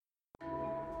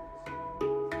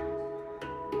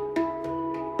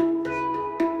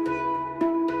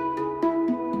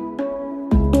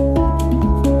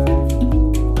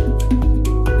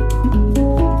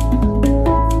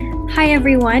Hi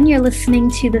everyone, you're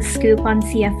listening to The Scoop on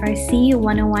CFRC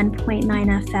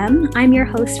 101.9 FM. I'm your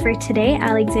host for today,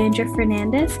 Alexandra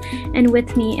Fernandez, and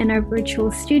with me in our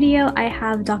virtual studio, I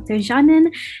have Dr.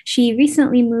 Canan. She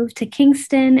recently moved to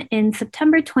Kingston in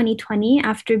September 2020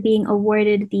 after being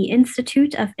awarded the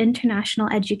Institute of International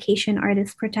Education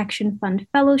Artist Protection Fund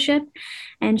Fellowship,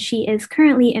 and she is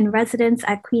currently in residence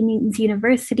at Queen's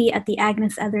University at the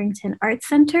Agnes Etherington Arts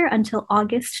Centre until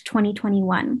August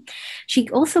 2021. She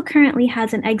also currently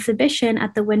has an exhibition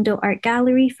at the Window Art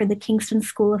Gallery for the Kingston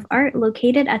School of Art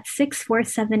located at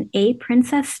 647A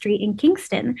Princess Street in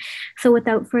Kingston. So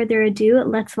without further ado,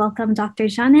 let's welcome Dr.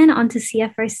 Canan onto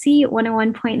CFRC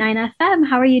 101.9 FM.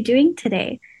 How are you doing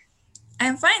today?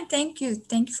 I'm fine, thank you.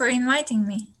 Thank you for inviting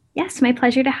me. Yes, my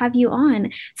pleasure to have you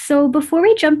on. So before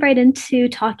we jump right into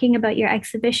talking about your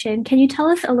exhibition, can you tell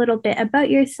us a little bit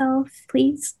about yourself,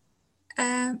 please?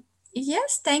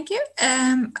 Yes, thank you.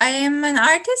 I am an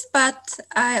artist, but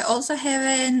I also have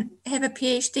a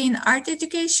PhD in art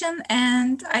education,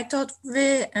 and I taught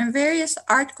various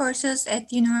art courses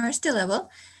at university level.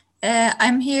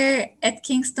 I'm here at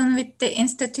Kingston with the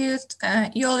Institute,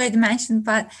 you already mentioned,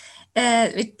 but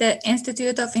with the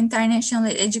Institute of International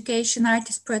Education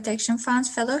Artist Protection Funds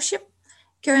Fellowship.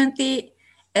 Currently,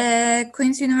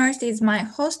 Queen's University is my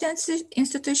host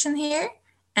institution here,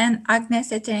 and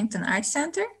Agnes Etherington Arts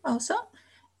Center also.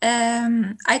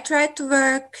 I try to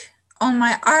work on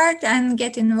my art and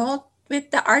get involved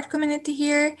with the art community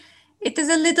here. It is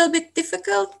a little bit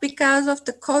difficult because of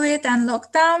the COVID and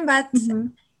lockdown, but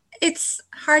it's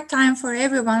hard time for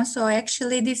everyone. So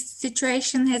actually this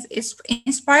situation has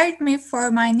inspired me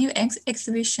for my new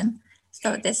exhibition.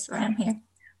 So that's why I'm here.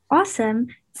 Awesome.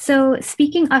 So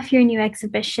speaking of your new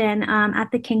exhibition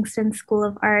at the Kingston School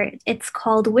of Art, it's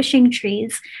called Wishing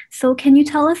Trees. So can you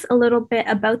tell us a little bit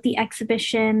about the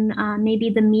exhibition, maybe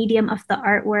the medium of the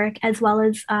artwork, as well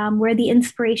as where the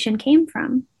inspiration came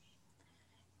from?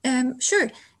 Sure.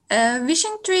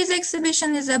 Wishing Trees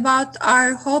exhibition is about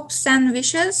our hopes and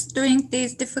wishes during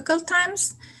these difficult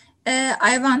times.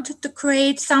 I wanted to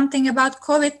create something about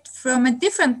COVID from a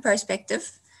different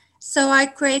perspective. So I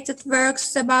created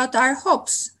works about our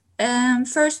hopes.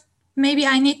 First, maybe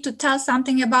I need to tell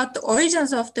something about the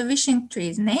origins of the Wishing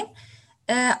Trees name.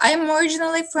 I'm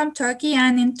originally from Turkey,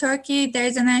 and in Turkey there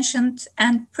is an ancient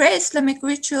and pre-Islamic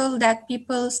ritual that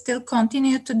people still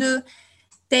continue to do.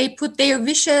 They put their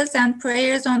wishes and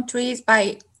prayers on trees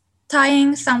by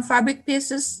tying some fabric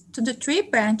pieces to the tree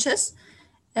branches.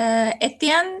 At the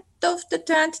end of the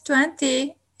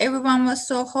 2020, everyone was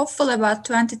so hopeful about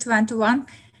 2021.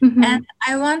 And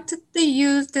I wanted to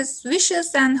use these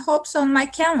wishes and hopes on my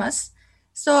canvas.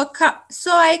 So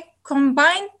I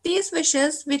combined these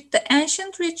wishes with the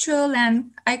ancient ritual, and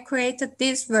I created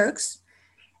these works.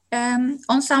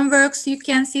 On some works, you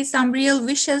can see some real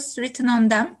wishes written on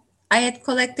them. I had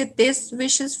collected these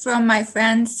wishes from my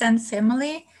friends and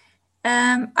family.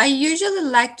 I usually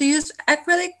like to use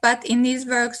acrylic, but in these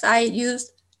works, I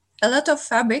used a lot of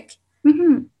fabric.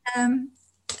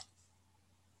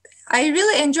 I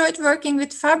really enjoyed working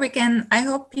with fabric, and I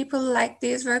hope people like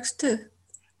these works too.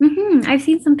 I've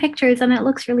seen some pictures and it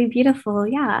looks really beautiful.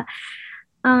 Yeah.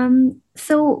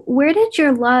 So where did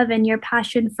your love and your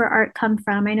passion for art come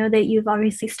from? I know that you've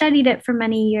obviously studied it for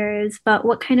many years, but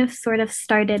what kind of sort of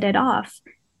started it off?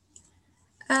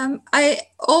 I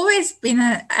always been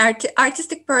an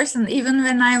artistic person. Even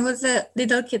when I was a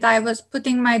little kid, I was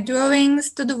putting my drawings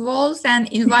to the walls and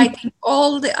inviting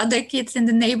all the other kids in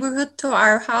the neighborhood to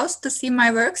our house to see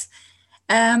my works.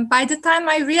 By the time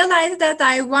I realized that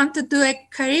I want to do a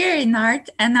career in art,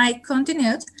 and I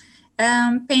continued,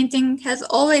 painting has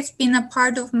always been a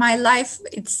part of my life.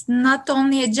 It's not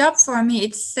only a job for me,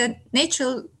 it's a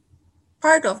natural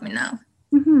part of me now.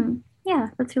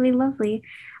 Yeah, that's really lovely.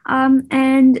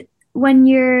 And when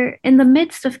you're in the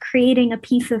midst of creating a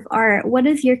piece of art, what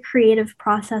is your creative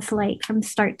process like from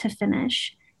start to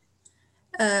finish?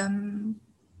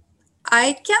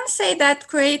 I can say that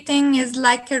creating is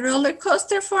like a roller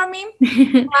coaster for me.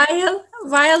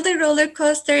 While the roller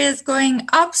coaster is going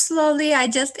up slowly, I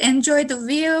just enjoy the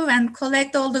view and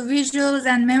collect all the visuals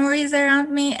and memories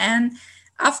around me. And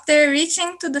after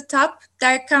reaching to the top,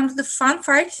 there comes the fun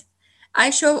part. I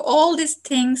show all these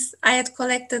things I had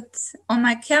collected on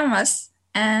my canvas,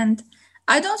 and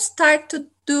I don't start to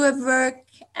do a work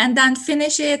and then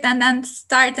finish it and then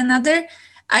start another.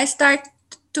 I start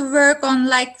to work on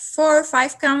like 4 or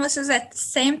 5 canvases at the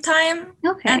same time,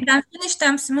 and then finish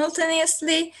them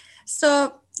simultaneously.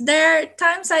 So there are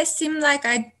times I seem like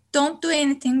I don't do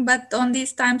anything, but on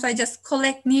these times I just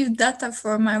collect new data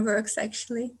for my works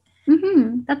actually.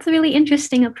 That's a really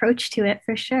interesting approach to it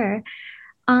for sure.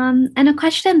 And a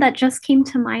question that just came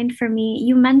to mind for me,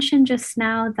 you mentioned just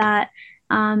now that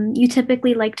you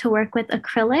typically like to work with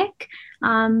acrylic,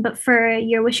 but for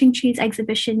your Wishing Trees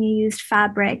exhibition, you used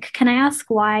fabric. Can I ask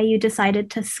why you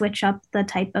decided to switch up the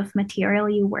type of material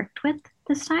you worked with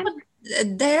this time?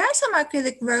 There are some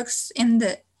acrylic works in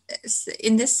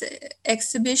this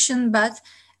exhibition, but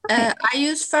Okay. I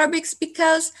use fabrics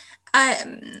because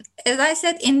as I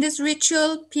said, in this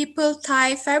ritual, people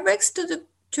tie fabrics to the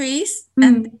trees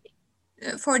and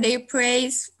for their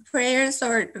prayers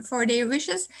or for their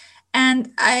wishes,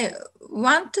 and I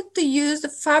wanted to use the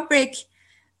fabric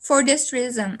for this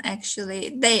reason.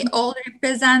 Actually, they all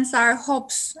represents our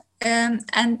hopes, and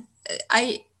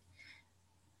I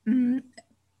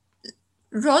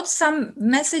wrote some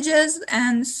messages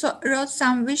and wrote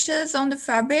some wishes on the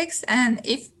fabrics. And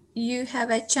if you have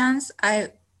a chance,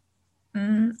 I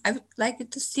would like you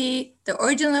to see the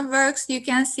original works. You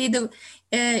can see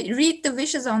read the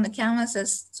wishes on the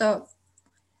canvases. So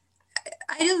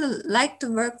I really like to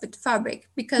work with fabric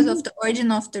because of the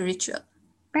origin of the ritual.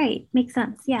 Right, makes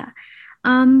sense. Yeah.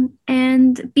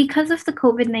 And because of the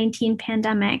COVID-19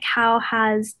 pandemic, how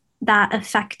has that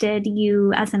affected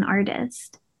you as an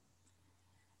artist?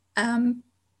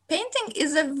 Painting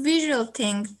is a visual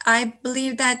thing. I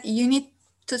believe that you need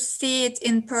to see it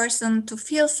in person to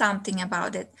feel something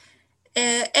about it.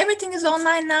 Everything is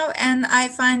online now, and I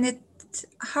find it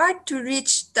hard to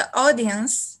reach the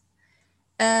audience.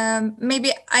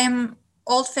 Maybe I am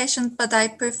old-fashioned, but I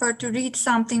prefer to read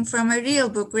something from a real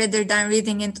book rather than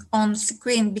reading it on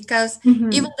screen, because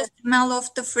even the smell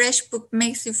of the fresh book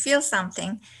makes you feel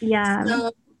something. Yeah.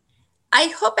 So I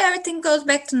hope everything goes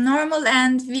back to normal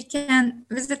and we can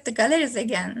visit the galleries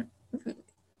again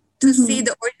to see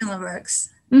the original works.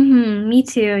 Me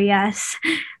too, yes.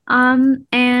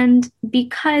 And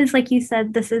because, like you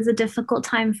said, this is a difficult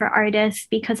time for artists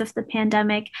because of the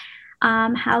pandemic,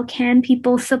 how can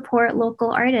people support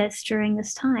local artists during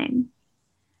this time?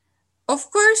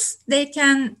 Of course, they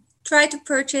can try to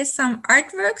purchase some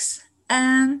artworks,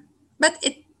 but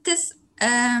it is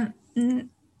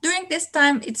during this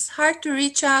time it's hard to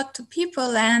reach out to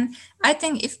people. And I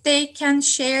think if they can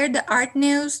share the art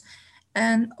news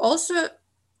and also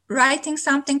writing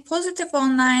something positive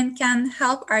online can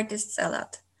help artists a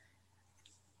lot.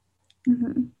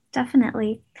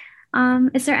 Definitely.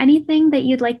 Is there anything that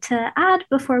you'd like to add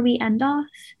before we end off?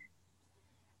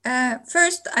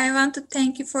 First, I want to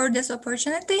thank you for this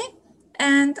opportunity,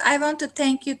 and I want to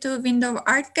thank you to Window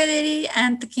Art Gallery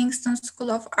and the Kingston School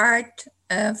of Art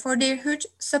for their huge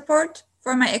support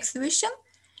for my exhibition.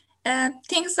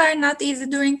 Things are not easy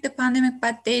during the pandemic,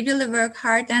 but they really work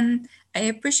hard, and I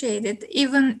appreciate it.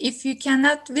 Even if you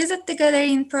cannot visit the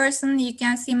gallery in person, you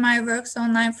can see my works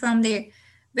online from their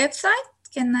website.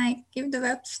 Can I give the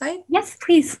website? Yes,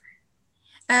 please.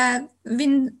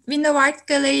 Window Art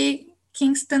Gallery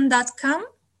Kingston.com.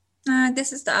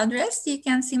 This is the address. You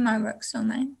can see my works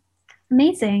online.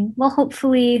 Amazing. Well,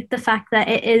 hopefully the fact that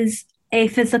it is a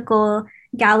physical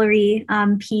gallery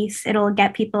piece, it'll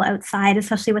get people outside,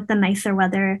 especially with the nicer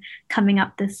weather coming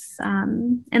up this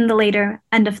in the later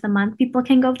end of the month. People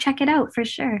can go check it out for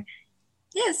sure.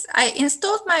 Yes, I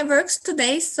installed my works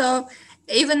today, so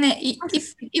even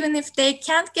if they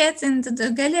can't get into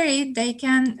the gallery, they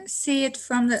can see it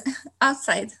from the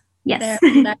outside. Yes.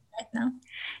 Right now.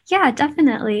 Yeah,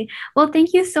 definitely. Well,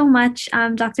 thank you so much,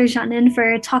 Dr. Janin,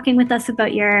 for talking with us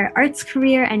about your arts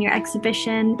career and your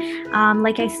exhibition.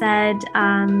 Like I said,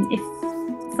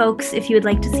 if you would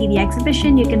like to see the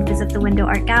exhibition, you can visit the Window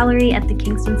Art Gallery at the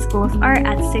Kingston School of Art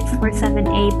at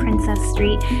 647A Princess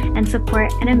Street and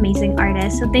support an amazing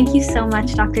artist. So thank you so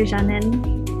much, Dr.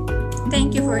 Janin.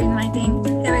 Thank you for inviting.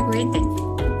 Have a great day.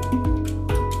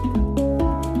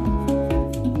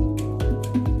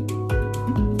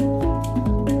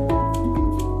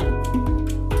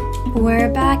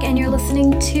 We're back and you're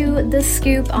listening to The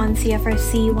Scoop on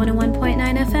CFRC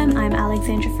 101.9 FM. I'm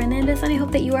Alexandra Fernandez and I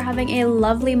hope that you are having a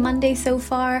lovely Monday so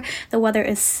far. The weather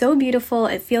is so beautiful,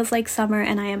 it feels like summer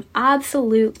and I am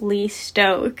absolutely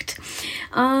stoked.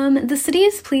 The city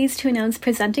is pleased to announce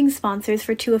presenting sponsors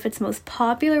for two of its most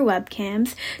popular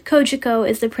webcams. Kojiko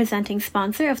is the presenting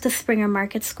sponsor of the Springer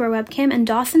Market Square webcam and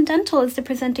Dawson Dental is the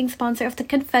presenting sponsor of the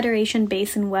Confederation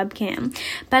Basin webcam.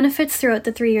 Benefits throughout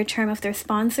the 3-year term of their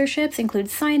sponsorship inputs include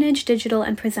signage, digital,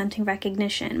 and presenting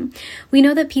recognition. We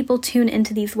know that people tune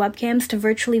into these webcams to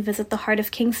virtually visit the heart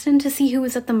of Kingston to see who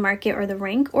is at the market or the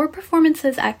rink or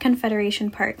performances at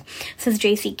Confederation Park, says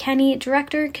JC Kenny,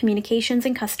 Director, Communications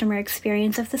and Customer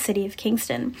Experience of the City of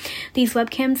Kingston. These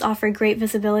webcams offer great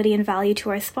visibility and value to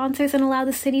our sponsors and allow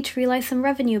the city to realize some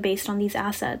revenue based on these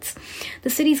assets. The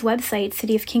city's website,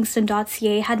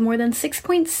 cityofkingston.ca, had more than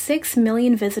 6.6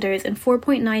 million visitors and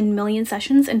 4.9 million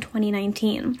sessions in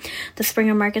 2019. The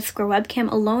Springer Market Square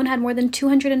webcam alone had more than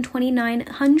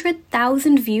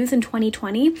 229,000 views in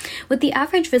 2020, with the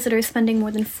average visitor spending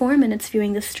more than 4 minutes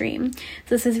viewing the stream.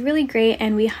 So this is really great,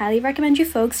 and we highly recommend you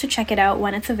folks to check it out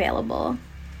when it's available.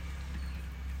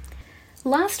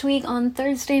 Last week, on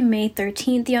Thursday, May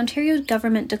 13th, the Ontario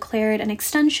government declared an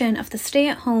extension of the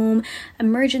state of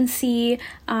emergency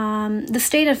and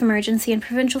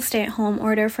provincial stay-at-home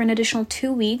order for an additional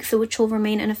 2 weeks, which will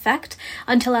remain in effect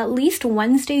until at least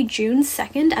Wednesday, June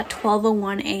 2nd at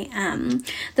 12:01 a.m.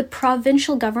 The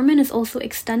provincial government is also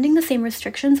extending the same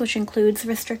restrictions, which includes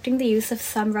restricting the use of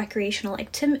some recreational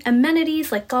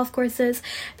amenities like golf courses,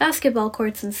 basketball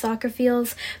courts, and soccer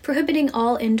fields, prohibiting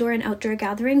all indoor and outdoor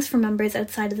gatherings for members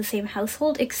outside of the same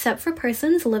household, except for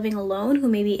persons living alone who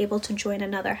may be able to join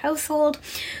another household,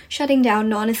 shutting down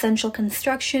non-essential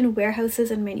construction, warehouses,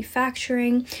 and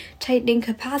manufacturing, tightening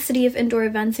capacity of indoor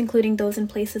events, including those in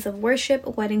places of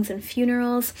worship, weddings, and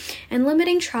funerals, and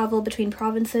limiting travel between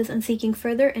provinces and seeking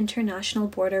further international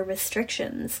border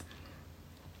restrictions.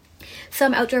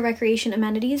 Some outdoor recreation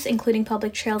amenities, including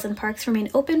public trails and parks,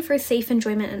 remain open for safe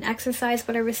enjoyment and exercise,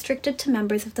 but are restricted to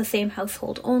members of the same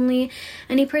household only.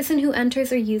 Any person who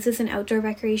enters or uses an outdoor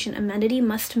recreation amenity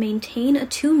must maintain a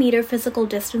 2-meter physical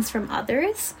distance from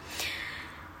others.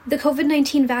 The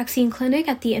COVID-19 vaccine clinic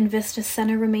at the Invista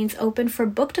Centre remains open for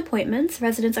booked appointments.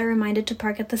 Residents are reminded to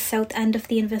park at the south end of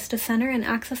the Invista Centre and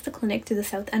access the clinic through the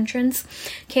south entrance.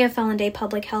 KFL&A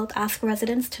Public Health ask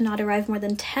residents to not arrive more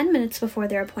than 10 minutes before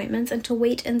their appointments and to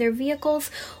wait in their vehicles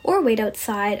or wait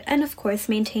outside, and of course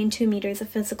maintain 2 meters of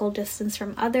physical distance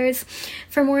from others.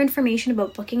 For more information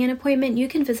about booking an appointment, you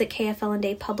can visit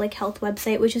KFL&A Public Health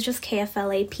website, which is just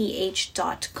kflaph.com.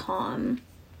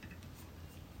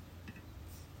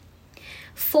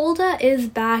 Folda is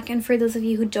back, and for those of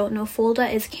you who don't know,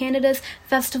 Folda is Canada's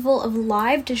festival of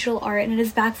live digital art, and it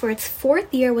is back for its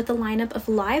 4th year with a lineup of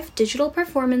live digital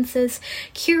performances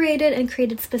curated and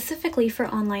created specifically for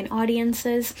online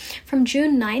audiences. From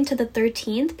June 9th to the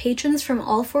 13th, patrons from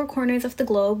all 4 corners of the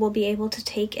globe will be able to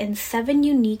take in 7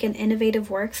 unique and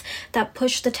innovative works that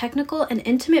push the technical and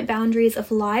intimate boundaries of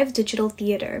live digital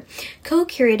theater.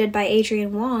 Co-curated by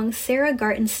Adrian Wong, Sarah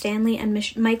Garton-Stanley,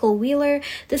 and Michael Wheeler,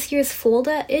 this year's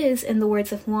Folda is, in the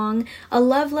words of Wong, a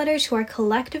love letter to our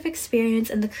collective experience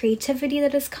and the creativity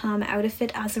that has come out of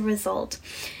it as a result.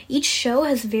 Each show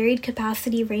has varied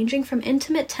capacity ranging from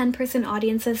intimate 10-person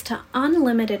audiences to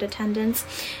unlimited attendance.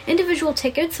 Individual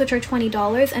tickets, which are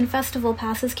 $20, and festival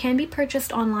passes can be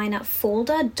purchased online at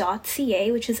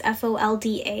folda.ca, which is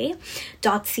folda.ca,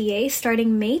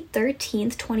 starting May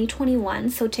 13th, 2021,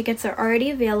 so tickets are already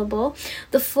available.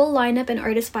 The full lineup and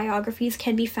artist biographies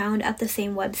can be found at the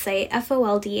same website, folda.ca.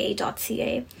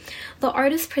 The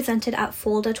artists presented at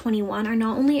Folda 21 are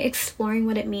not only exploring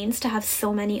what it means to have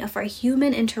so many of our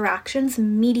human interactions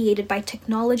mediated by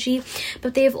technology,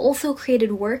 but they have also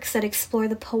created works that explore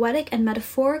the poetic and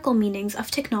metaphorical meanings of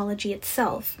technology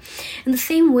itself. In the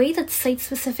same way that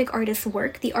site-specific artists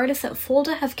work, the artists at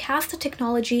Folda have cast the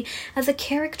technology as a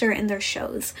character in their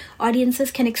shows.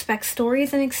 Audiences can expect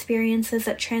stories and experiences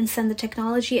that transcend the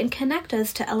technology and connect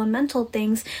us to elemental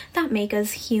things that make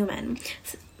us human,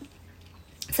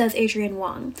 says Adrian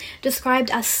Wong. Described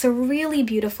as surreally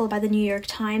beautiful by the New York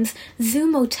Times,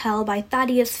 Zoom Motel by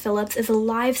Thaddeus Phillips is a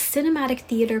live cinematic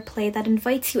theater play that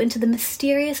invites you into the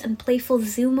mysterious and playful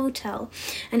Zoom Motel,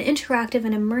 an interactive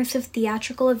and immersive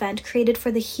theatrical event created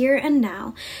for the here and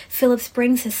now. Phillips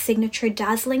brings his signature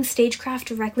dazzling stagecraft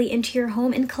directly into your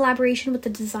home in collaboration with the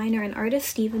designer and artist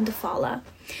Stephen DeFalla.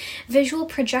 Visual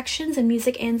projections and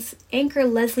music anchor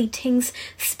Leslie Ting's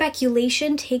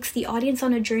Speculation takes the audience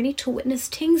on a journey to witness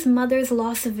Ting's mother's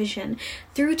loss of vision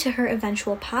through to her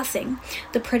eventual passing.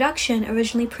 The production,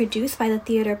 originally produced by the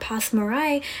theater Passe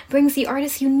Muraille, brings the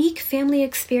artist's unique family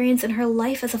experience in her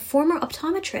life as a former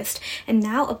optometrist and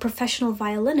now a professional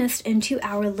violinist into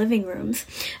our living rooms.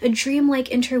 A dreamlike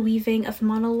interweaving of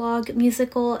monologue,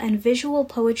 musical, and visual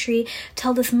poetry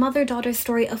tell this mother-daughter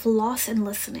story of loss and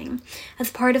listening. As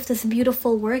part of this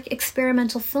beautiful work,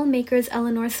 experimental filmmakers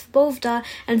Eleanor Svobda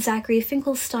and Zachary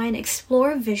Finkelstein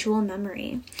explore visual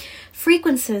memory.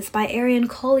 Frequencies by Ariane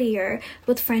Collier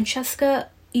with Francesca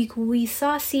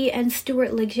Ikwuisasi and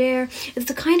Stuart Leger is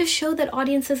the kind of show that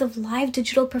audiences of live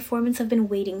digital performance have been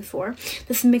waiting for.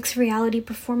 This mixed reality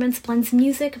performance blends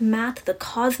music, math, the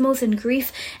cosmos, and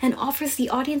grief, and offers the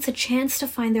audience a chance to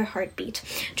find their heartbeat.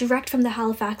 Direct from the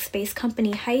Halifax-based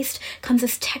company Heist comes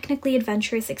this technically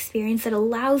adventurous experience that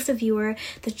allows the viewer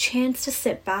the chance to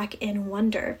sit back and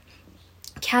wonder.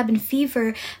 Cabin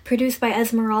Fever, produced by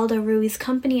Esmeralda Rui's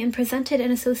company and presented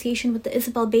in association with the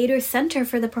Isabel Bader Center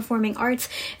for the Performing Arts,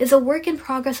 is a work in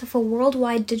progress of a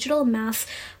worldwide digital mass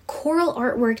choral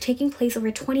artwork taking place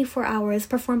over 24 hours,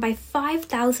 performed by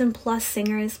 5,000 plus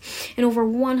singers in over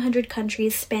 100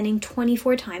 countries spanning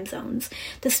 24 time zones.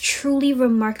 This truly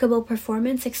remarkable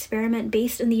performance experiment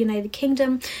based in the United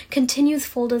Kingdom continues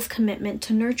Folda's commitment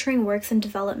to nurturing works in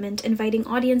development, inviting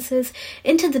audiences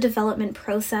into the development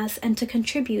process and to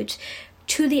contribute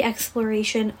to the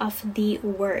exploration of the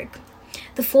work.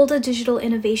 The Folda Digital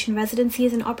Innovation Residency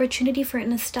is an opportunity for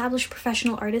an established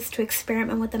professional artist to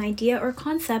experiment with an idea or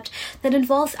concept that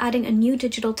involves adding a new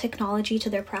digital technology to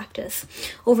their practice.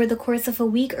 Over the course of a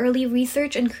week, early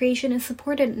research and creation is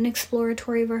supported in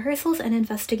exploratory rehearsals and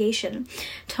investigation.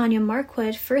 Tanya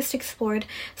Marquardt first explored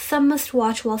Some Must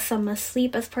Watch While Some Must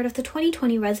Sleep as part of the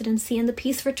 2020 residency, and the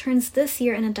piece returns this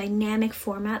year in a dynamic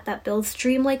format that builds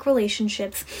dreamlike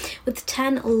relationships with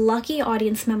 10 lucky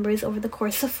audience members over the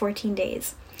course of 14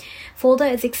 days.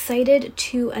 Folda is excited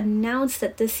to announce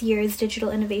that this year's Digital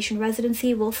Innovation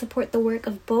Residency will support the work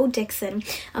of Bo Dixon,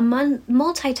 a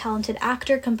multi-talented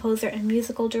actor, composer, and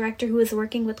musical director who is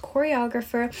working with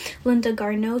choreographer Linda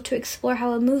Garneau to explore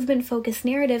how a movement-focused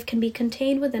narrative can be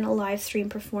contained within a live stream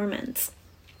performance.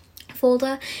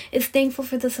 Folda is thankful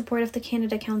for the support of the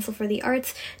Canada Council for the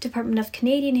Arts, Department of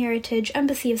Canadian Heritage,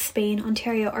 Embassy of Spain,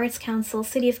 Ontario Arts Council,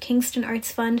 City of Kingston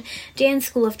Arts Fund, Dan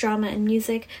School of Drama and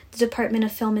Music, the Department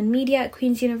of Film and Media at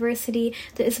Queen's University,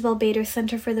 the Isabel Bader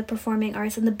Center for the Performing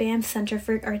Arts, and the Banff Center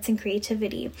for Arts and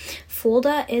Creativity.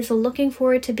 Folda is looking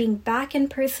forward to being back in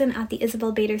person at the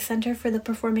Isabel Bader Center for the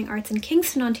Performing Arts in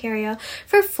Kingston, Ontario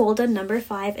for Folda number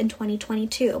 5 in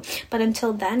 2022. But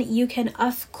until then, you can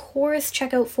of course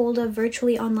check out Folda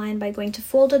virtually online by going to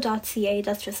folda.ca.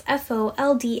 That's just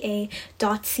folda.ca,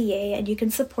 and you can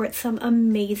support some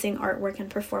amazing artwork and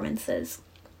performances.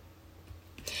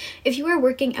 If you are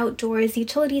working outdoors,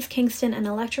 Utilities Kingston and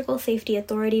Electrical Safety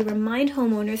Authority remind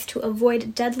homeowners to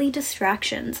avoid deadly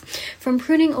distractions. From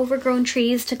pruning overgrown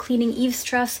trees to cleaning eaves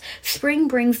troughs, spring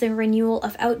brings the renewal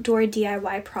of outdoor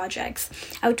DIY projects.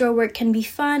 Outdoor work can be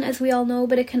fun, as we all know,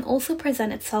 but it can also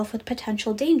present itself with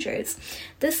potential dangers.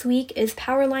 This week is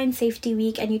Powerline Safety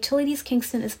Week, and Utilities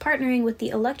Kingston is partnering with the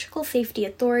Electrical Safety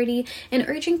Authority and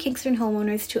urging Kingston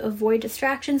homeowners to avoid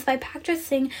distractions by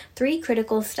practicing 3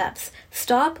 critical steps: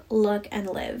 stop, look, and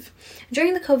live.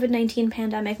 During the COVID-19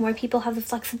 pandemic, more people have the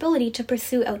flexibility to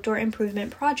pursue outdoor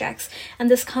improvement projects, and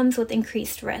this comes with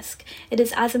increased risk. It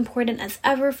is as important as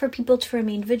ever for people to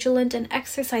remain vigilant and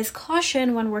exercise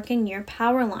caution when working near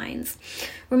power lines.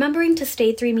 Remembering to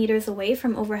stay 3 meters away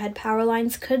from overhead power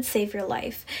lines could save your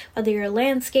life. Whether you're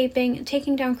landscaping,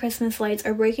 taking down Christmas lights,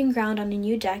 or breaking ground on a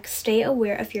new deck, stay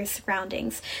aware of your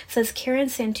surroundings, says Karen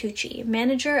Santucci,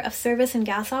 Manager of Service and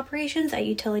Gas Operations at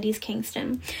Utilities Kingston.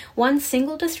 One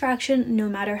single distraction, no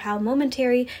matter how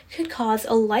momentary, could cause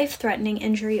a life-threatening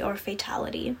injury or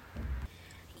fatality.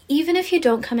 Even if you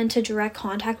don't come into direct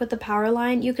contact with the power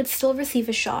line, you could still receive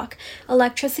a shock.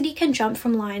 Electricity can jump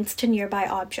from lines to nearby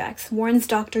objects, warns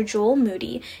Dr. Joel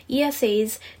Moody,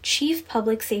 ESA's Chief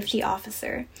Public Safety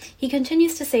Officer. He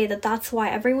continues to say that that's why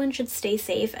everyone should stay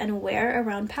safe and aware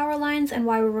around power lines, and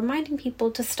why we're reminding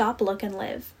people to stop, look, and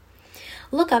live.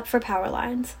 Look up for power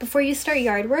lines. Before you start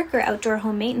yard work or outdoor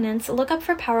home maintenance, look up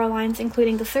for power lines,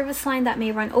 including the service line that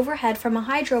may run overhead from a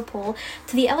hydro pole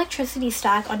to the electricity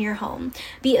stack on your home.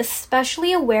 Be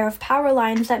especially aware of power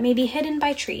lines that may be hidden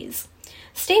by trees.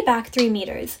 Stay back 3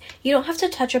 meters. You don't have to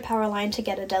touch a power line to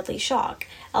get a deadly shock.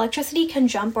 Electricity can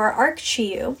jump or arc to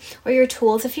you or your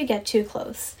tools if you get too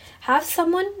close. Have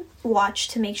someone watch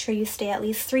to make sure you stay at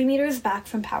least 3 meters back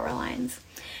from power lines.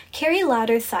 Carry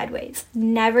ladders sideways.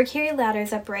 Never carry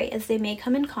ladders upright, as they may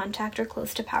come in contact or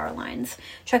close to power lines.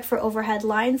 Check for overhead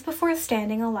lines before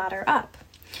standing a ladder up.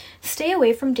 Stay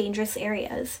away from dangerous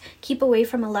areas. Keep away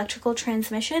from electrical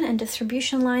transmission and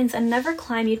distribution lines, and never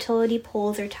climb utility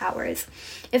poles or towers.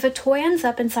 If a toy ends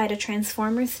up inside a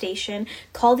transformer station,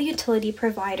 call the utility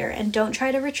provider and don't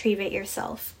try to retrieve it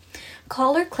yourself.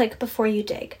 Call or click before you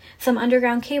dig. Some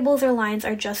underground cables or lines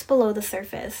are just below the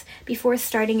surface. Before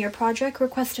starting your project,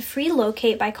 request a free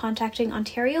locate by contacting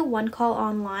Ontario One Call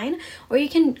online, or you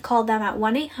can call them at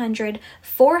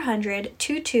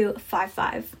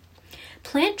 1-800-400-2255.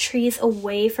 Plant trees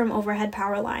away from overhead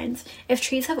power lines. If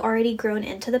trees have already grown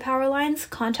into the power lines,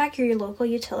 contact your local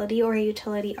utility or a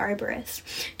utility arborist.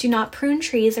 Do not prune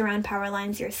trees around power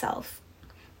lines yourself.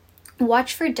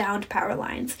 Watch for downed power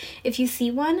lines. If you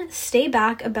see one, stay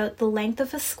back about the length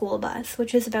of a school bus,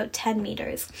 which is about 10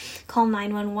 meters. Call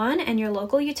 911 and your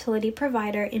local utility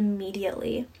provider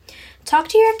immediately. Talk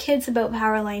to your kids about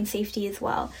power line safety as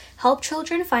well. Help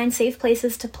children find safe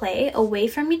places to play away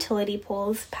from utility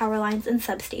poles, power lines, and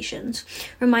substations.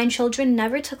 Remind children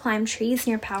never to climb trees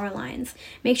near power lines.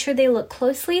 Make sure they look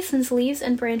closely since leaves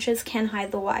and branches can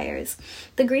hide the wires.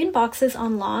 The green boxes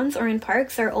on lawns or in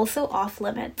parks are also off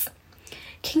limits.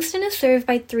 Kingston is served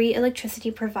by 3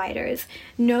 electricity providers.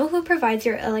 Know who provides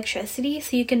your electricity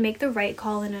so you can make the right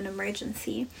call in an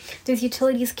emergency. There's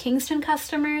Utilities Kingston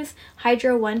customers,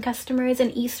 Hydro One customers,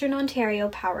 and Eastern Ontario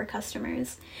Power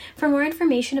customers. For more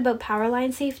information about power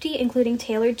line safety, including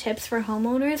tailored tips for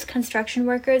homeowners, construction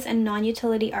workers, and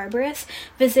non-utility arborists,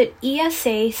 visit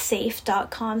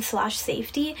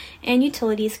esasafe.com/safety and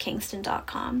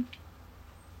utilitieskingston.com.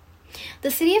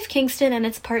 The City of Kingston and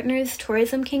its partners,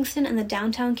 Tourism Kingston and the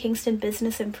Downtown Kingston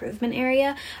Business Improvement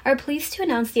Area, are pleased to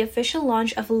announce the official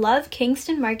launch of Love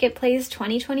Kingston Marketplace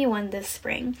 2021 this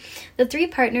spring. The 3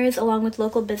 partners, along with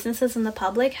local businesses and the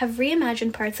public, have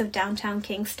reimagined parts of downtown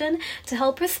Kingston to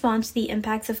help respond to the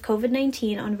impacts of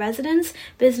COVID-19 on residents,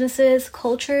 businesses,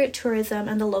 culture, tourism,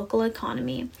 and the local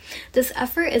economy. This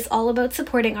effort is all about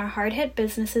supporting our hard-hit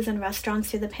businesses and restaurants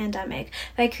through the pandemic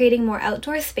by creating more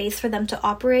outdoor space for them to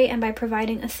operate and by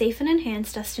providing a safe and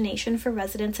enhanced destination for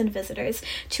residents and visitors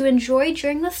to enjoy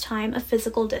during this time of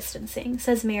physical distancing,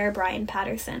 says Mayor Brian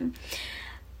Patterson.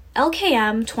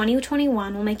 LKM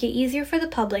 2021 will make it easier for the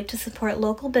public to support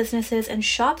local businesses and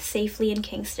shop safely in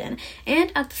Kingston, and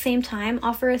at the same time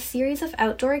offer a series of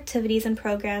outdoor activities and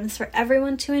programs for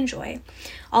everyone to enjoy.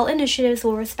 All initiatives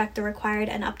will respect the required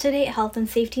and up-to-date health and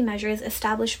safety measures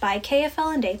established by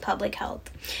KFL&A Public Health.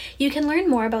 You can learn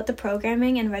more about the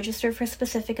programming and register for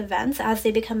specific events as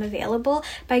they become available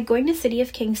by going to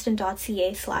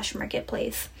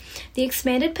cityofkingston.ca/marketplace. The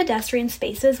expanded pedestrian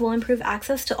spaces will improve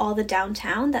access to all the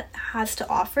downtown that has to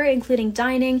offer, including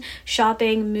dining,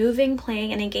 shopping, moving,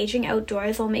 playing, and engaging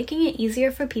outdoors, while making it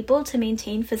easier for people to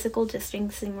maintain physical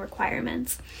distancing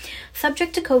requirements.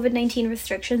 Subject to COVID-19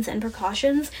 restrictions and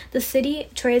precautions, the City,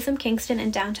 Tourism Kingston,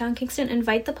 and Downtown Kingston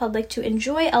invite the public to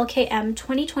enjoy LKM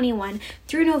 2021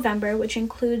 through November, which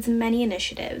includes many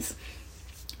initiatives.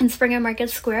 In Springer Market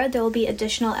Square, there will be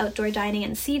additional outdoor dining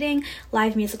and seating,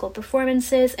 live musical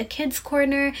performances, a kids'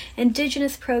 corner,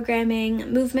 Indigenous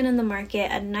programming, movement in the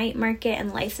market, a night market,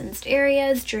 and licensed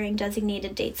areas during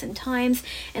designated dates and times.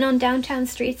 And on downtown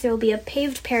streets, there will be a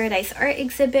paved Paradise art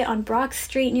exhibit on Brock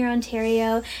Street near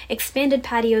Ontario, expanded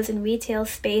patios and retail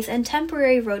space, and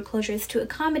temporary road closures to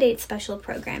accommodate special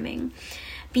programming.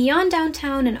 Beyond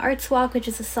Downtown, an Arts Walk, which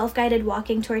is a self-guided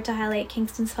walking tour to highlight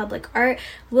Kingston's public art,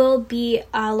 will be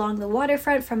along the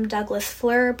waterfront from Douglas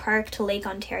Fleur Park to Lake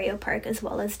Ontario Park, as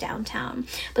well as downtown.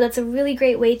 But that's a really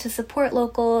great way to support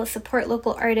local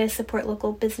artists, support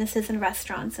local businesses and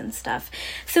restaurants and stuff.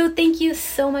 So thank you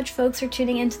so much, folks, for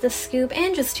tuning into The Scoop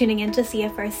and just tuning into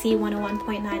CFRC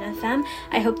 101.9 FM.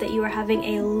 I hope that you are having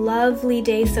a lovely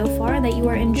day so far and that you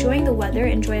are enjoying the weather.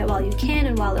 Enjoy it while you can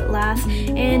and while it lasts.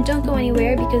 And don't go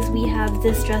anywhere, because we have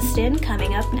This Just In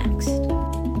coming up next.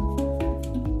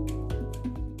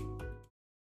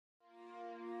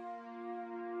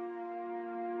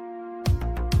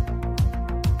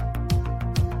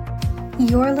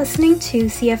 You're listening to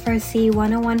CFRC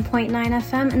 101.9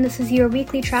 FM, and this is your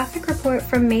weekly traffic report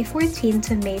from May 14th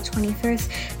to May 21st,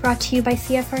 brought to you by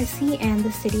CFRC and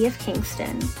the City of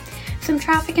Kingston. Some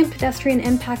traffic and pedestrian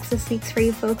impacts this week for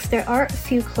you folks. There are a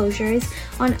few closures.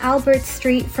 On Albert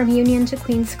Street from Union to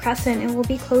Queen's Crescent, it will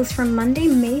be closed from Monday,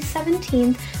 May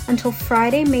 17th until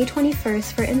Friday, May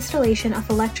 21st for installation of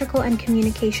electrical and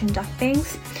communication duct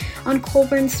banks. On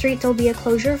Colburn Street, there will be a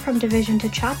closure from Division to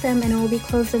Chatham, and it will be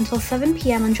closed until 7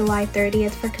 p.m. on July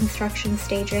 30th for construction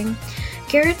staging.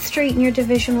 Garrett Street near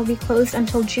Division will be closed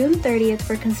until June 30th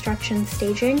for construction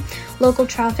staging. Local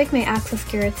traffic may access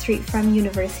Garrett Street from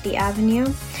University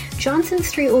Avenue. Johnson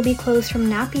Street will be closed from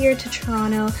Napier to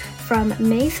Toronto from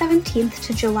May 17th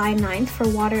to July 9th for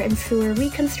water and sewer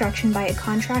reconstruction by a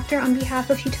contractor on behalf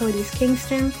of Utilities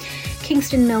Kingston.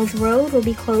 Kingston Mills Road will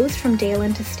be closed from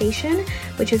Dalen to Station,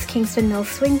 which is Kingston Mills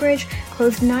Swing Bridge,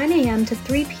 closed 9 a.m. to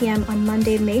 3 p.m. on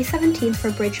Monday, May 17th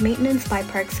for bridge maintenance by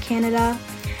Parks Canada.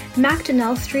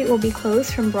 Macdonnell Street will be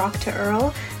closed from Brock to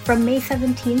Earl from May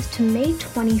 17th to May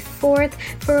 24th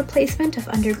for replacement of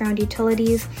underground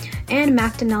utilities, and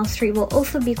Macdonell Street will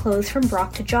also be closed from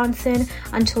Brock to Johnson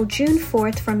until June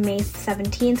 4th from May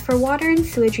 17th for water and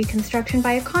sewage reconstruction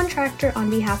by a contractor on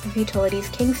behalf of Utilities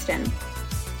Kingston.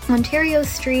 Ontario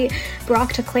Street,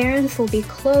 Brock to Clarence will be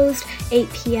closed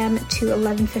 8 p.m. to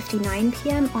 11:59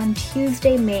 p.m. on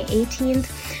Tuesday, May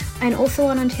 18th. And also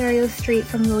on Ontario Street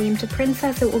from William to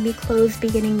Princess, it will be closed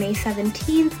beginning May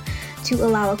 17th to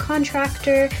allow a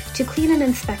contractor to clean and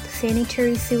inspect the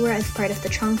sanitary sewer as part of the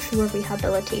trunk sewer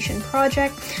rehabilitation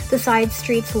project. The side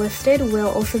streets listed will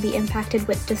also be impacted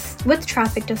with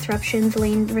traffic disruptions,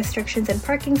 lane restrictions, and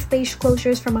parking space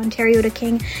closures from Ontario to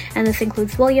King, and this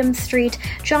includes William Street,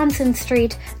 Johnson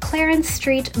Street, Clarence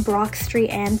Street, Brock Street,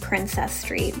 and Princess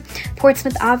Street.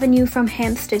 Portsmouth Avenue from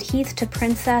Hampstead Heath to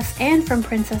Princess and from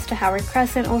Princess to Howard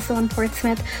Crescent, also on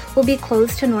Portsmouth, will be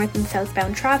closed to north and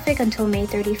southbound traffic until May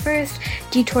 31st.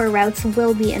 Detour routes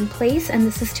will be in place, and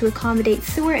this is to accommodate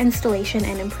sewer installation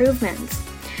and improvements.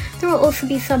 There will also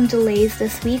be some delays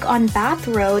this week on Bath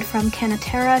Road from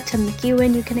Canatera to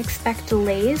McEwen. You can expect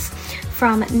delays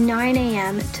from 9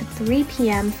 a.m. to 3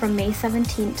 p.m. from May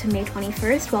 17th to May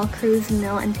 21st while crews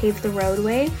mill and pave the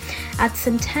roadway. At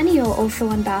Centennial, also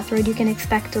on Bath Road, you can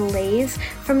expect delays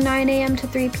from 9 a.m. to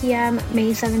 3 p.m.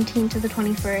 May 17th to the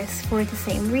 21st for the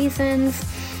same reasons.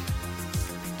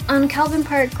 On Calvin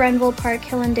Park, Grenville Park,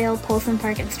 Hillendale, Polson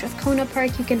Park, and Strathcona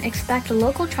Park, you can expect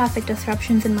local traffic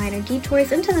disruptions and minor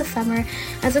detours into the summer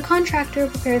as a contractor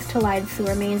prepares to line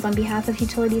sewer mains on behalf of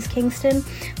Utilities Kingston.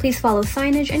 Please follow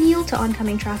signage and yield to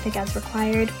oncoming traffic as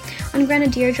required. On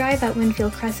Grenadier Drive at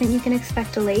Winfield Crescent, you can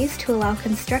expect delays to allow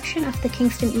construction of the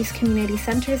Kingston East Community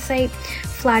Centre site.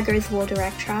 Flaggers will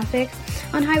direct traffic.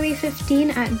 On Highway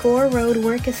 15 at Gore Road,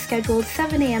 work is scheduled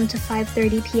 7 a.m. to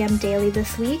 5:30 p.m. daily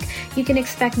this week. You can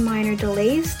expect minor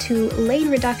delays to lane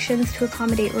reductions to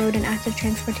accommodate road and active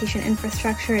transportation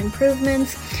infrastructure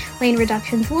improvements. Lane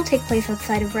reductions will take place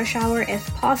outside of rush hour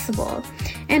if possible.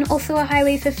 And also at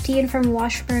Highway 15 from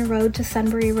Washburn Road to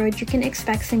Sunbury Road, you can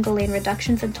expect single lane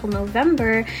reductions until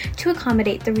November to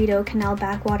accommodate the Rideau Canal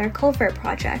Backwater Culvert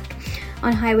project.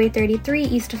 On Highway 33,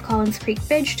 east of Collins Creek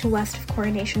Bridge to west of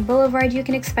Coronation Boulevard, you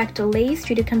can expect delays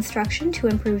due to construction to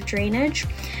improve drainage.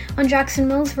 On Jackson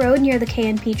Mills Road near the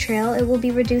K&P Trail, it will be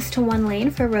reduced to one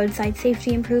lane for roadside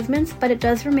safety improvements, but it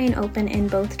does remain open in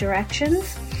both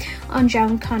directions. On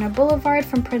John Connor Boulevard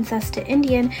from Princess to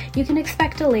Indian, you can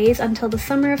expect delays until the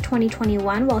summer of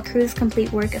 2021 while crews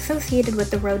complete work associated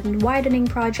with the road widening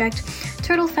project,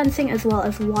 turtle fencing, as well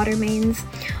as water mains.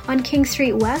 On King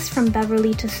Street West from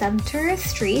Beverly to Center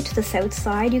Street, the south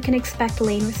side, you can expect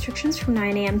lane restrictions from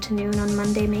 9 a.m. to noon on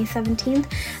Monday, May 17th,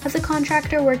 as a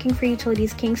contractor working for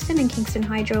Utilities Kingston and Kingston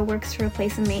Hydro works to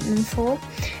replace a maintenance hole.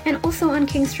 And also on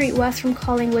King Street West from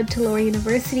Collingwood to Lower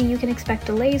University, you can expect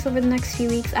delays over the next few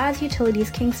weeks as Utilities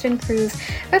Kingston crews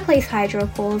replace hydro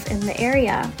poles in the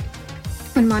area.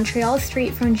 On Montreal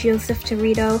Street from Joseph to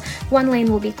Rideau, one lane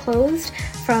will be closed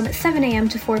from 7 a.m.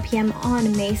 to 4 p.m.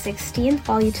 on May 16th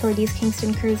while Utilities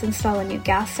Kingston crews install a new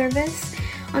gas service.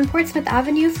 On Portsmouth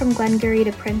Avenue from Glengarry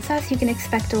to Princess, you can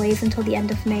expect delays until the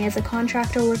end of May as a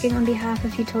contractor working on behalf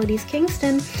of Utilities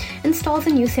Kingston installs a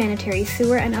new sanitary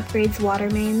sewer and upgrades water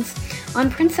mains. On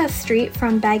Princess Street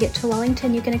from Bagot to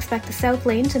Wellington, you can expect the south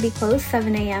lane to be closed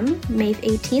 7 a.m. May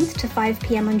 18th to 5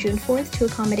 p.m. on June 4th to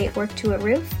accommodate work to a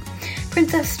roof.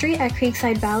 Princess Street at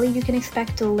Creekside Valley, you can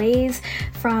expect delays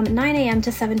from 9 a.m. to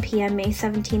 7 p.m. May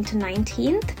 17th to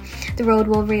 19th. The road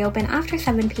will reopen after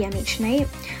 7 p.m. each night.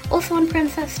 Also on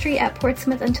Princess Street at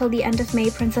Portsmouth until the end of May,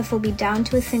 Princess will be down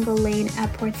to a single lane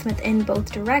at Portsmouth in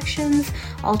both directions.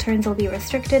 All turns will be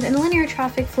restricted and linear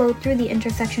traffic flow through the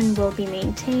intersection will be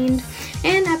maintained.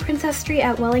 And at Princess Street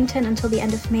at Wellington until the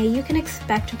end of May, you can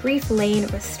expect brief lane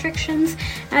restrictions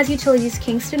as Utilities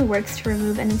Kingston works to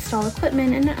remove and install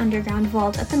equipment in an underground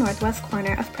vault at the northwest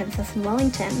corner of Princess and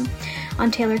Wellington. On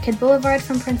Taylor Kidd Boulevard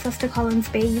from Princess to Collins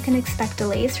Bay, you can expect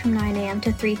delays from 9 a.m.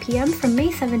 to 3 p.m. from May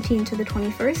 17th to the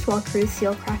 21st while crews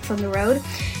seal cracks on the road.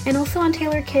 And also on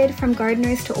Taylor Kidd from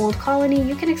Gardeners to Old Colony,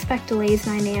 you can expect delays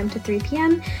 9 a.m. to 3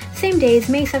 p.m. same days,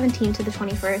 May 17th to the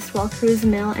 21st while crews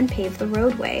mill and pave the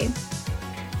roadway.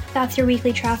 That's your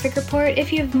weekly traffic report.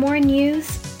 If you have more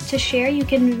news to share, you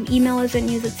can email us at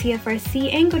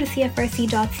news@CFRC and go to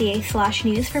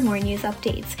cfrc.ca/news for more news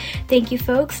updates. Thank you,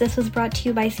 folks. This was brought to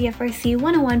you by CFRC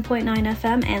 101.9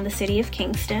 FM and the City of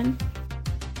Kingston.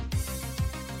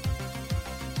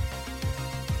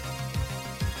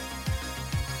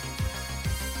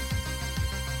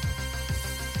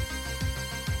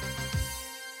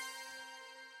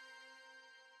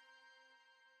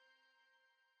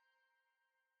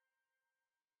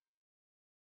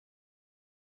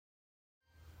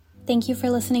 Thank you for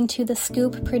listening to The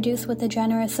Scoop, produced with the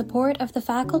generous support of the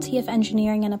Faculty of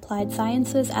Engineering and Applied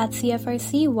Sciences at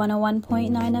CFRC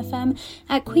 101.9 FM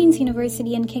at Queen's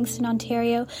University in Kingston,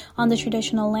 Ontario, on the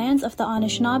traditional lands of the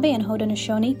Anishinaabe and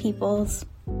Haudenosaunee peoples.